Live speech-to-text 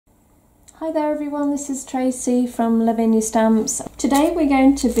Hi there everyone, this is Tracy from Lavinia Stamps. Today we're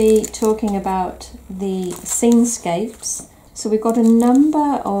going to be talking about the SceneScapes. So we've got a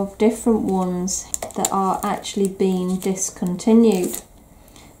number of different ones that are actually being discontinued.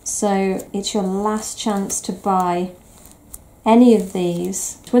 So it's your last chance to buy any of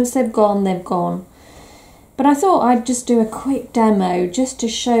these. Once they've gone, they've gone. But I thought I'd just do a quick demo just to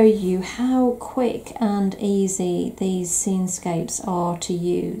show you how quick and easy these SceneScapes are to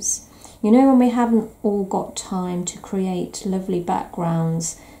use. You know, when we haven't all got time to create lovely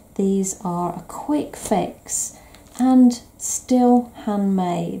backgrounds, these are a quick fix and still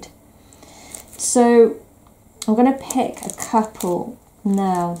handmade. So I'm going to pick a couple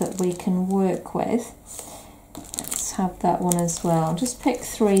now that we can work with. Let's have that one as well. I'll just pick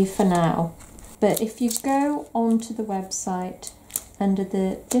 3 for now. But if you go onto the website under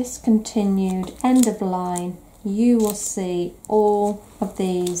the discontinued end of line, you will see all of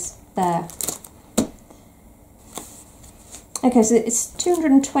these there. Okay, so it's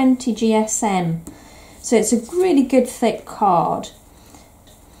 220 GSM, so it's a really good thick card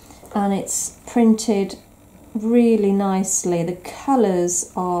and it's printed really nicely. The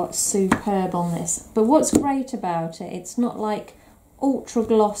colours are superb on this, but what's great about it, it's not like ultra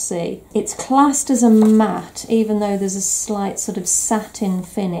glossy. It's classed as a matte even though there's a slight sort of satin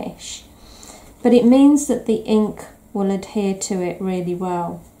finish, but it means that the ink will adhere to it really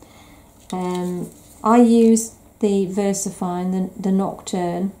well. I use the VersaFine, the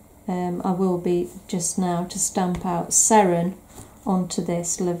Nocturne. I will be just now to stamp out Seren onto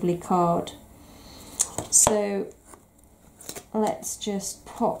this lovely card. So let's just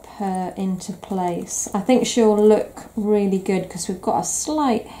pop her into place. I think she'll look really good because we've got a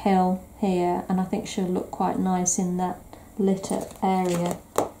slight hill here and I think she'll look quite nice in that lit up area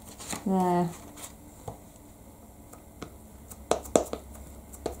there.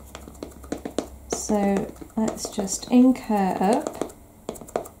 So let's just ink her up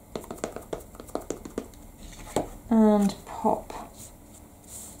and pop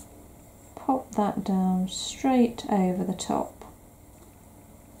that down straight over the top.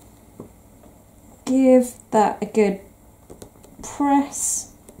 Give that a good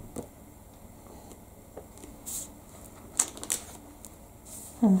press.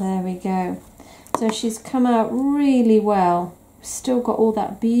 And there we go. So she's come out really well. Still got all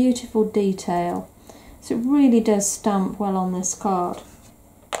that beautiful detail. So it really does stamp well on this card.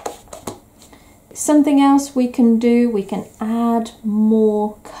 Something else we can do, we can add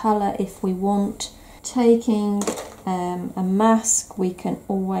more colour if we want. Taking a mask, we can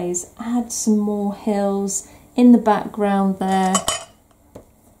always add some more hills in the background there.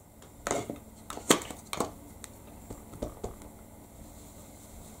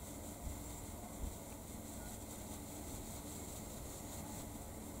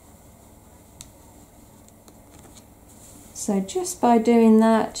 So just by doing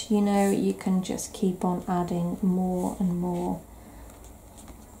that, you know, you can just keep on adding more and more.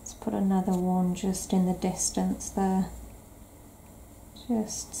 Let's put another one just in the distance there,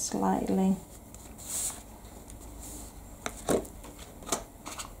 just slightly.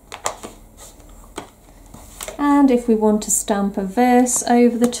 And if we want to stamp a verse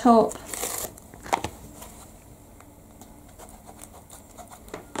over the top,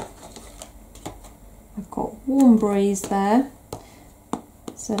 Warm Breeze there.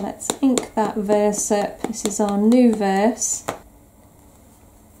 So let's ink that verse up. This is our new verse.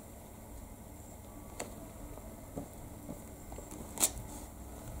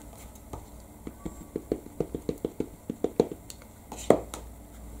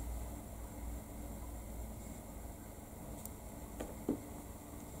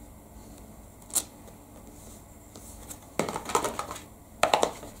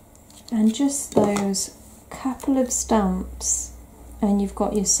 And just those couple of stamps and you've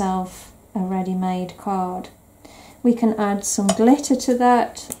got yourself a ready-made card. We can add some glitter to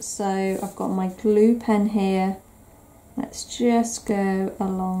that, so I've got my glue pen here. Let's just go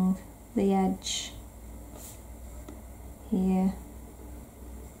along the edge here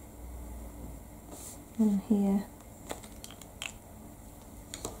and here.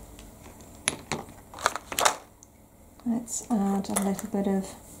 Let's add a little bit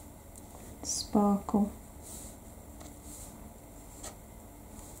of sparkle.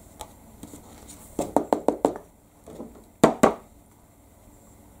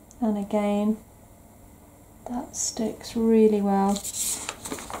 And again, that sticks really well.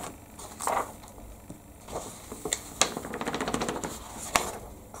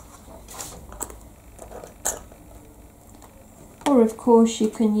 Or of course you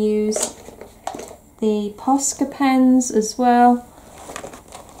can use the Posca pens as well.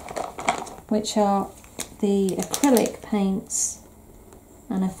 which are the acrylic paints.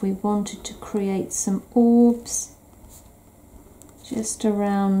 And if we wanted to create some orbs just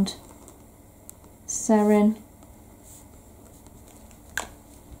around Seren,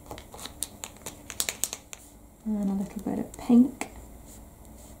 and a little bit of pink.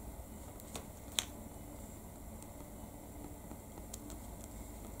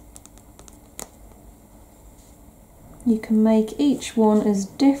 You can make each one as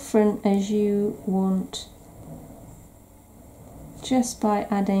different as you want just by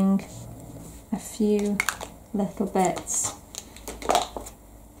adding a few little bits.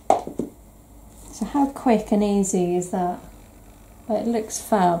 So how quick and easy is that? It looks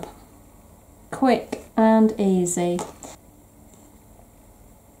fab. Quick and easy.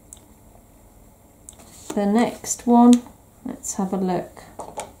 The next one, let's have a look.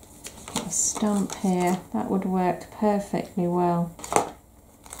 A stamp here, that would work perfectly well.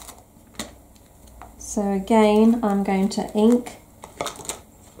 So again, I'm going to ink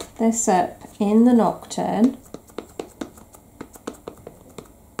this up in the Nocturne.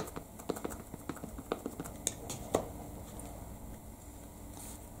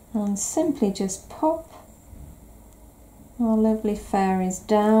 And simply just pop our lovely fairies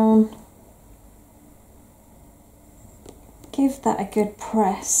down. Give that a good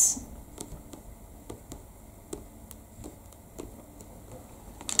press.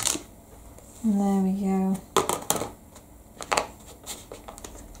 And there we go.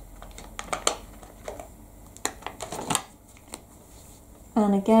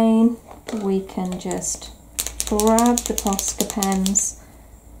 And again, we can just grab the Posca pens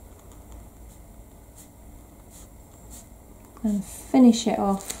and finish it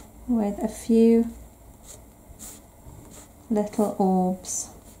off with a few little orbs.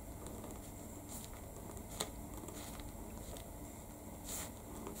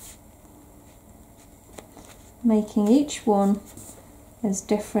 Making each one as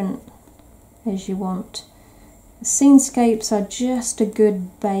different as you want. The SceneScapes are just a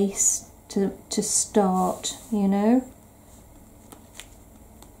good base to start, you know.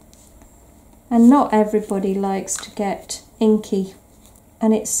 And not everybody likes to get inky,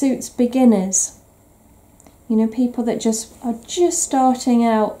 and it suits beginners. You know, people that are just starting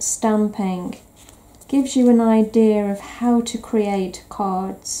out stamping. Gives you an idea of how to create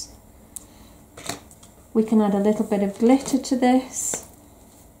cards. We can add a little bit of glitter to this.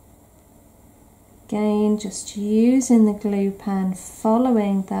 Again, just using the glue pen,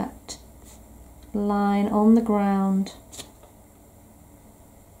 following that line on the ground.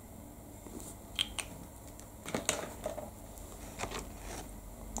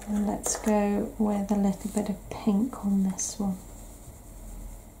 And let's go with a little bit of pink on this one.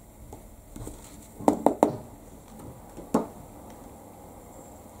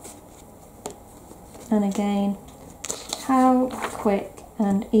 And again, how quick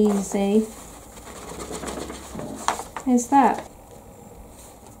and easy is that?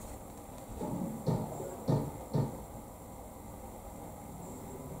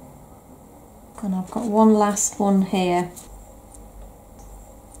 And I've got one last one here.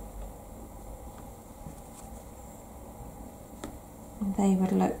 They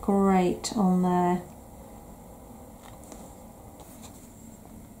would look great on there.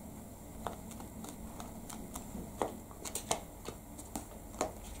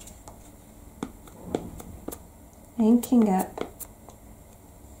 Inking up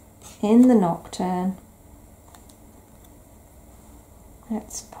in the Nocturne.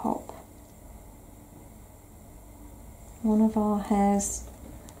 Let's pop one of our hairs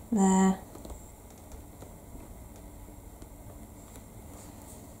there.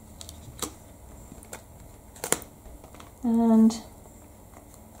 And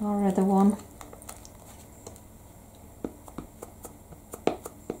our other one.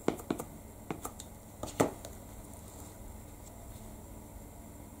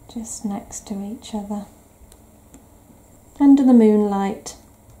 Just next to each other, under the moonlight.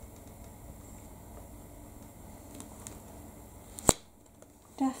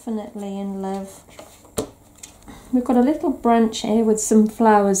 Definitely in love. We've got a little branch here with some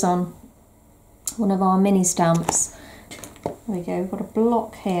flowers on, one of our mini stamps. There we go, we've got a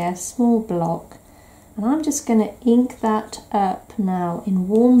block here, small block, and I'm just going to ink that up now in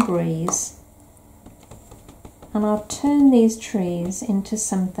Warm Breeze. And I'll turn these trees into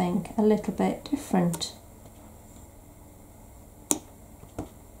something a little bit different.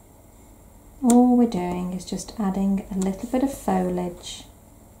 All we're doing is just adding a little bit of foliage.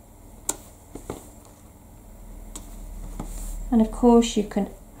 And of course you could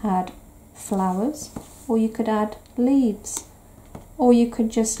add flowers, or you could add leaves, or you could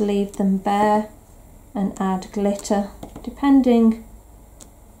just leave them bare and add glitter, depending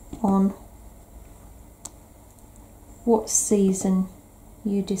on what season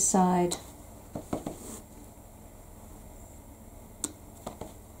you decide.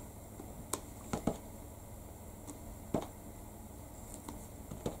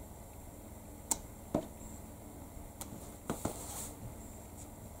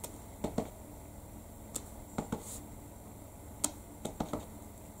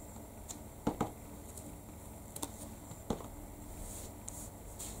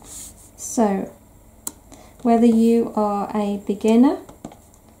 So, whether you are a beginner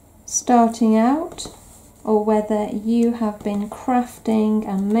starting out, or whether you have been crafting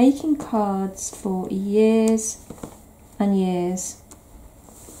and making cards for years and years,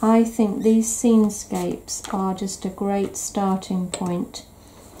 I think these SceneScapes are just a great starting point,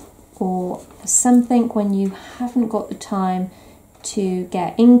 or something when you haven't got the time to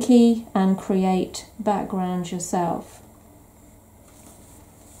get inky and create backgrounds yourself.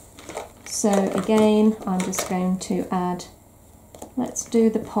 So again, I'm just going to add, let's do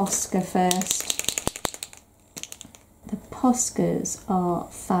the Posca first. The Poscas are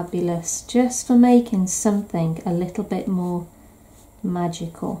fabulous, just for making something a little bit more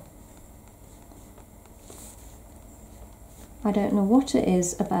magical. I don't know what it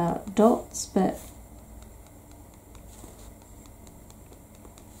is about dots, but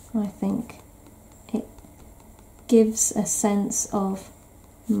I think it gives a sense of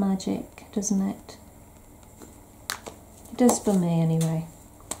magic, doesn't it? It does for me anyway.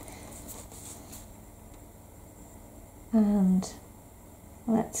 And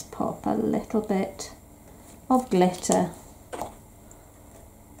let's pop a little bit of glitter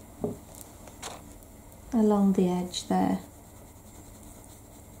along the edge there.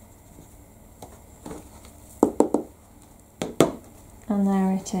 And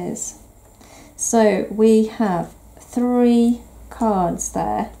there it is. So we have 3 cards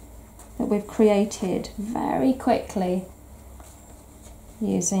there that we've created very quickly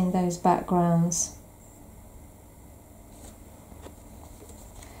using those backgrounds.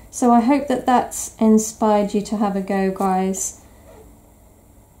 So I hope that that's inspired you to have a go, guys.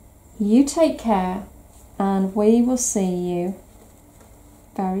 You take care, and we will see you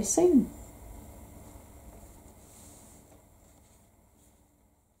very soon.